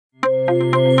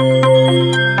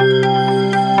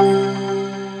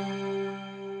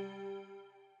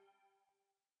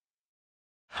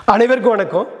அனைவருக்கும்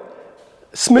வணக்கம்.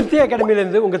 ஸ்மிருதி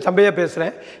அகாடமியிலேருந்து உங்கள் தம்பையாக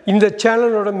பேசுகிறேன். இந்த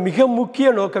சேனலோட மிக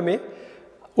முக்கிய நோக்கமே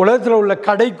உலகத்தில் உள்ள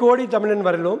கடைக்கோடி தமிழன்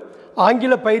வரலும்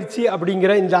ஆங்கில பயிற்சி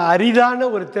அப்படிங்கிற இந்த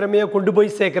அரிதான ஒரு திறமையை கொண்டு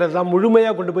போய் சேர்க்கறது தான்,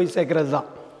 முழுமையாக கொண்டு போய் சேர்க்கறது தான்.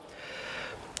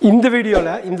 இந்த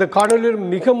வீடியோவில் இந்த காணொலியில்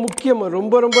மிக முக்கியமாக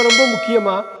ரொம்ப ரொம்ப ரொம்ப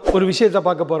முக்கியமாக ஒரு விஷயத்தை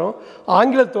பார்க்க போகிறோம்.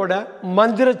 ஆங்கிலத்தோட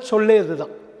மந்திர சொல்லே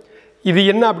இதுதான். இது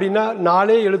என்ன அப்படின்னா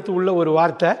 4 எழுத்து உள்ள ஒரு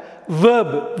வார்த்தை verb,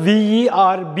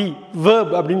 VERB, verb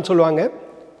அப்படின்னு சொல்லுவாங்க.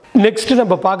 நெக்ஸ்ட்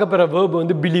நம்ம பார்க்க போகிற verb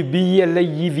வந்து believe,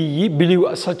 BELIEVE, believe,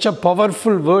 such a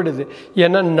powerful word இது.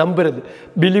 ஏன்னா நம்புறது,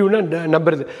 பிலீவ்னா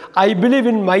நம்புறது. I believe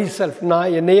in myself,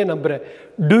 நான் என்னையே நம்புகிறேன்.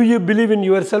 Do you believe in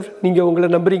yourself? நீங்கள் உங்களை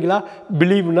நம்புறீங்களா?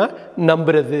 பிலீவ்னா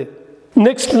நம்புறது.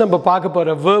 நெக்ஸ்ட் நம்ம பார்க்க போகிற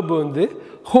verb வந்து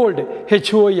hold,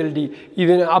 HOLD.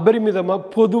 இது அபரிமிதமாக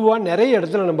பொதுவாக நிறைய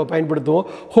இடத்துல நம்ம பயன்படுத்துவோம்.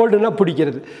 ஹோல்டுனா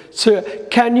பிடிக்கிறது. So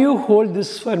can you hold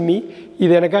this for me?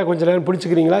 இது எனக்காக கொஞ்சம் நேரம்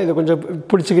பிடிச்சிக்கிறீங்களா? இதை கொஞ்சம்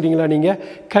பிடிச்சிக்கிறீங்களா நீங்கள்?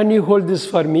 Can you hold this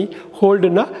for me?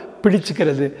 ஹோல்டுனா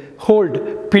பிடிச்சிக்கிறது. Hold,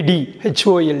 பிடி,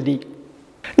 HOLD.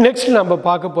 நெக்ஸ்ட் நம்ம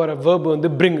பார்க்க போகிற verb வந்து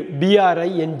bring,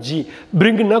 BRING.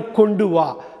 bringனா கொண்டு வா,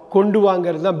 கொண்டு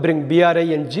வாங்கிறது தான் bring,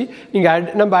 BRING. நீங்கள்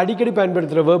நம்ம அடிக்கடி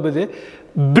பயன்படுத்துகிற verb இது.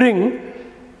 bring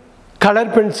colour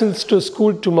pencils to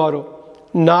school tomorrow.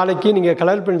 நாளைக்கு நீங்கள்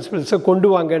கலர் பென்சில்ஸை கொண்டு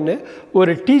வாங்கன்னு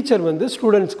ஒரு டீச்சர் வந்து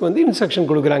ஸ்டூடெண்ட்ஸ்க்கு வந்து இன்ஸ்ட்ரக்ஷன்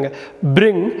கொடுக்குறாங்க.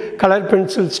 Bring colour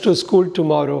pencils to school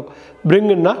tomorrow.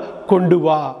 பிரிங்னா கொண்டு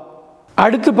வா.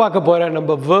 அடுத்து பார்க்க போகிற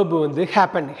நம்ம வேர்பு வந்து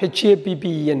ஹேப்பன்,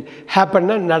 HAPPEN.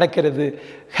 ஹேப்பன்னா நடக்கிறது.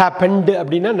 ஹேப்பன்ட்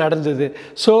அப்படின்னா நடந்தது.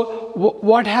 ஸோ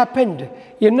வாட் ஹேப்பன்ட்,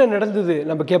 என்ன நடந்தது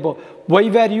நம்ம கேட்போம். Y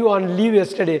where you on leave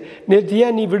yesterday? நேற்று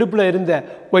ஏன் நீ விடுப்பில் இருந்த?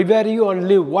 Y where you on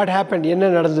leave? What happen,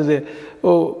 என்ன நடந்தது?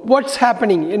 வாட்ஸ்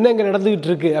ஹேப்பனிங், என்ன இங்கே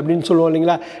நடந்துக்கிட்டு இருக்கு அப்படின்னு சொல்லுவோம்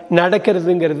இல்லைங்களா?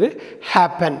 நடக்கிறதுங்கிறது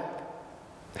ஹேப்பன்,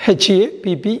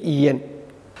 HAPPEN.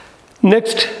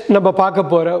 நெக்ஸ்ட் நம்ம பார்க்க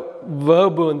போகிற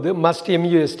வேர்ப் வந்து மஸ்ட்,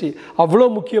 MUST. அவ்வளோ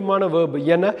முக்கியமான வேர்பு.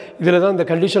 ஏன்னா இதில் தான் இந்த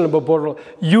கண்டிஷன் நம்ம போடுறோம்.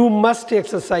 யூ மஸ்ட்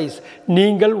எக்ஸசைஸ்,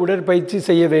 நீங்கள் உடற்பயிற்சி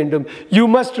செய்ய வேண்டும். யூ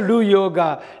மஸ்ட் டூ யோகா,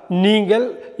 நீங்கள்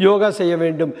யோகா செய்ய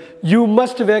வேண்டும். You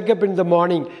must wake up in the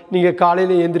morning, நீங்கள்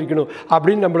காலையில் எழுந்திரிக்கணும்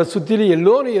அப்படின்னு நம்மளை சுற்றிலும்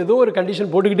எல்லோரும் ஏதோ ஒரு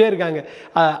கண்டிஷன் போட்டுக்கிட்டே இருக்காங்க.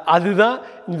 அதுதான்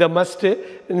இந்த மஸ்ட்டு.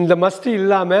 இந்த மஸ்ட்டு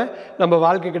இல்லாமல் நம்ம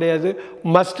வாழ்க்கை கிடையாது.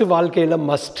 மஸ்ட்டு வாழ்க்கையில்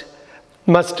மஸ்ட்,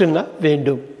 மஸ்ட்டுன்னா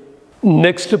வேண்டும்.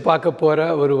 நெக்ஸ்ட்டு பார்க்க போகிற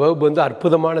ஒரு வேர்ப் வந்து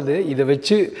அற்புதமானது. இதை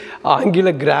வச்சு ஆங்கில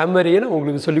கிராமரையே நான்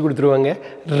உங்களுக்கு சொல்லி கொடுத்துருவாங்க.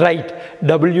 Right,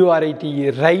 WRITE.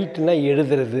 ரைட்னா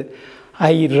எழுதுறது.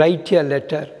 ஐ ரைட் எ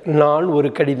லெட்டர், நான்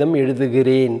ஒரு கடிதம்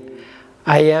எழுதுகிறேன்.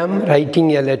 ஐ ஆம் ரைட்டிங்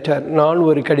எ லெட்டர், நான்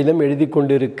ஒரு கடிதம் எழுதி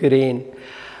கொண்டிருக்கிறேன்.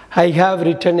 I have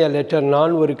written a letter,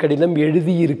 நான் ஒரு கடிதம்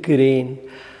எழுதியிருக்கிறேன்.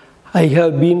 I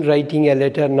have been writing a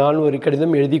letter, நான் ஒரு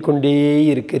கடிதம் எழுதி கொண்டே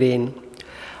இருக்கிறேன்.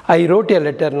 ஐ ரோட் எ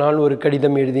லெட்டர், நான் ஒரு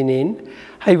கடிதம் எழுதினேன்.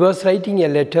 I was writing a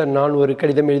letter, நான் ஒரு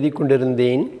கடிதம் எழுதி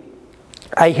கொண்டிருந்தேன்.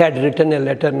 ஐ ஹேட் ரிட்டன் எ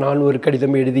லெட்டர், நான் ஒரு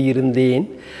கடிதம் எழுதியிருந்தேன்.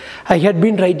 ஐ had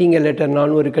been writing a letter,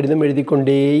 நான் ஒரு கடிதம் எழுதி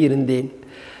கொண்டே இருந்தேன்.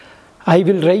 I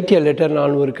will write a letter,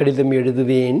 நான் ஒரு கடிதம்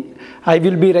எழுதுவேன். I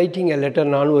will be writing a letter,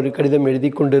 நான் ஒரு கடிதம் எழுதி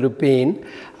கொண்டிருப்பேன்.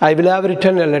 I will have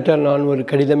written a letter, நான் ஒரு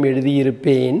கடிதம்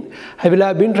எழுதியிருப்பேன். I will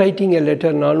have been writing a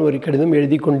letter, நான் ஒரு கடிதம்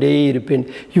எழுதி கொண்டே இருப்பேன்.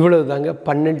 இவ்வளவு தாங்க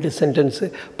 12 சென்டென்ஸு,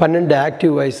 12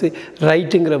 ஆக்டிவ் வாய்ஸு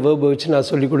ரைட்டுங்கிற வேர்பை வச்சு நான்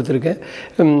சொல்லி கொடுத்துருக்கேன்.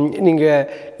 நீங்கள்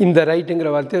இந்த ரைட்டுங்கிற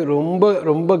வார்த்தையை ரொம்ப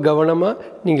ரொம்ப கவனமாக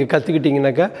நீங்கள்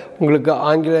கற்றுக்கிட்டிங்கனாக்கா உங்களுக்கு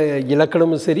ஆங்கில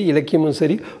இலக்கணமும் சரி இலக்கியமும்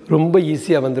சரி ரொம்ப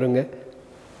ஈஸியாக வந்துடுங்க.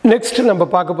 நெக்ஸ்ட் நம்ம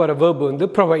பார்க்க போகிற வேர்பு வந்து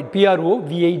ப்ரொவைட்,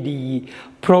 PROVIDE.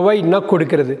 ப்ரொவைட்னா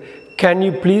கொடுக்கறது. Can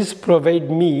you please provide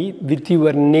me with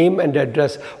your name and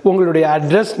address? உங்களுடைய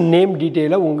அட்ரஸ், நேம்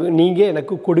டீட்டெயிலாக நீங்கள்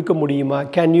எனக்கு கொடுக்க முடியுமா?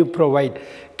 Can you provide.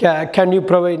 Can you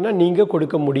ப்ரொவைட்னா நீங்கள்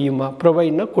கொடுக்க முடியுமா?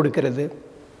 ப்ரொவைட்னா கொடுக்கறது.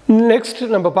 நெக்ஸ்ட்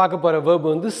நம்ம பார்க்க போகிற வேர்பு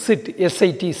வந்து சிட்,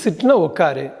 SIT. சிட்னா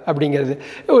உட்காரு அப்படிங்கிறது.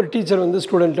 ஒரு டீச்சர் வந்து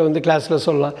ஸ்டூடெண்ட்டை வந்து கிளாஸில்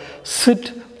சொல்லலாம், சிட்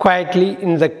குவைட்லி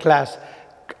இன் த கிளாஸ்.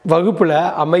 வகுப்பில்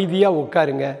அமைதியாக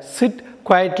உட்காருங்க. சிட்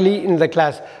குவைட்லி இன் த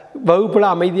கிளாஸ், வகுப்பில்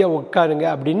அமைதியாக உட்காருங்க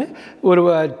அப்படின்னு ஒரு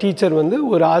டீச்சர் வந்து,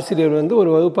 ஒரு ஆசிரியர் வந்து, ஒரு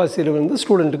வகுப்பாசிரியர் வந்து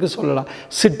ஸ்டூடெண்ட்டுக்கு சொல்லலாம்.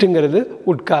 சிட்டுங்கிறது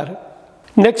உட்காரு.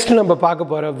 நெக்ஸ்ட் நம்ம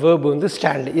பார்க்க போகிற வேர்பு வந்து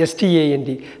ஸ்டாண்ட், STAND.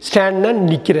 ஸ்டாண்ட்னா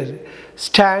நிற்கிறது.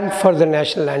 Stand for the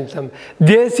national anthem.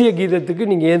 தேசிய கீதத்துக்கு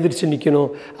நீங்கள் எழுந்திரிச்சு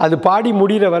நிற்கணும். அது பாடி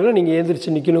முடிகிற வரல நீங்கள்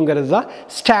எழுந்திரிச்சு நிற்கணுங்கிறது தான்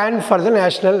stand for the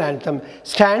national anthem.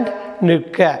 Stand,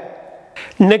 நிற்க.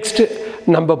 நெக்ஸ்ட்டு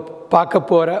நம்ம பார்க்க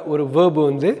போகிற ஒரு வேர்பு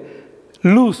வந்து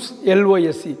லூஸ்,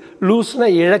 LOSE.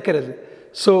 லூஸ்னால் இழக்கிறது.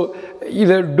 ஸோ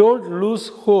இதை don't loose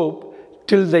hope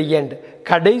till the end.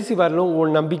 கடைசி வரலும்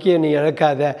உன் நம்பிக்கையை நீ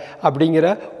இழக்காத அப்படிங்கிற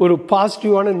ஒரு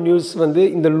பாசிட்டிவான நியூஸ் வந்து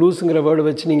இந்த லூஸுங்கிற வேர்டு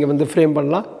வச்சு நீங்கள் வந்து ஃப்ரேம்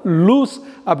பண்ணலாம். லூஸ்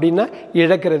அப்படின்னா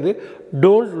இழக்கிறது.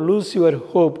 Don't lose your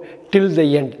hope till the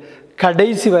end.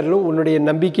 கடைசி வரலும் உன்னுடைய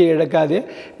நம்பிக்கையை இழக்காதே,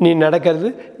 நீ நடக்கிறது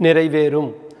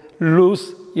நிறைவேறும். லூஸ்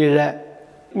இழ.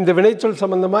 இந்த வினைச்சொல்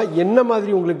சம்மந்தமாக என்ன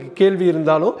மாதிரி உங்களுக்கு கேள்வி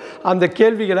இருந்தாலும் அந்த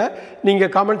கேள்விகளை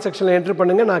நீங்கள் காமெண்ட் செக்ஷனில் என்ட்ரு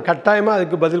பண்ணுங்கள். நான் கட்டாயமாக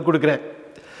அதுக்கு பதில் கொடுக்குறேன்.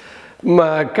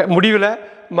 முடிவில்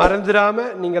மறந்துடாமல்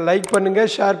நீங்கள் லைக்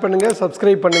பண்ணுங்கள், ஷேர் பண்ணுங்கள்,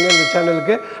 சப்ஸ்கிரைப் பண்ணுங்கள் இந்த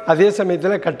சேனலுக்கு. அதே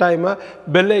சமயத்தில் கட்டாயமாக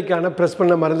பெல் ஐக்கானை ப்ரெஸ்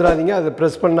பண்ண மறந்துடாதீங்க. அதை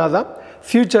ப்ரெஸ் பண்ணால் தான்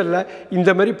ஃப்யூச்சரில்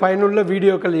இந்த மாதிரி பயனுள்ள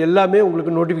வீடியோக்கள் எல்லாமே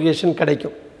உங்களுக்கு நோட்டிஃபிகேஷன்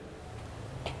கிடைக்கும்.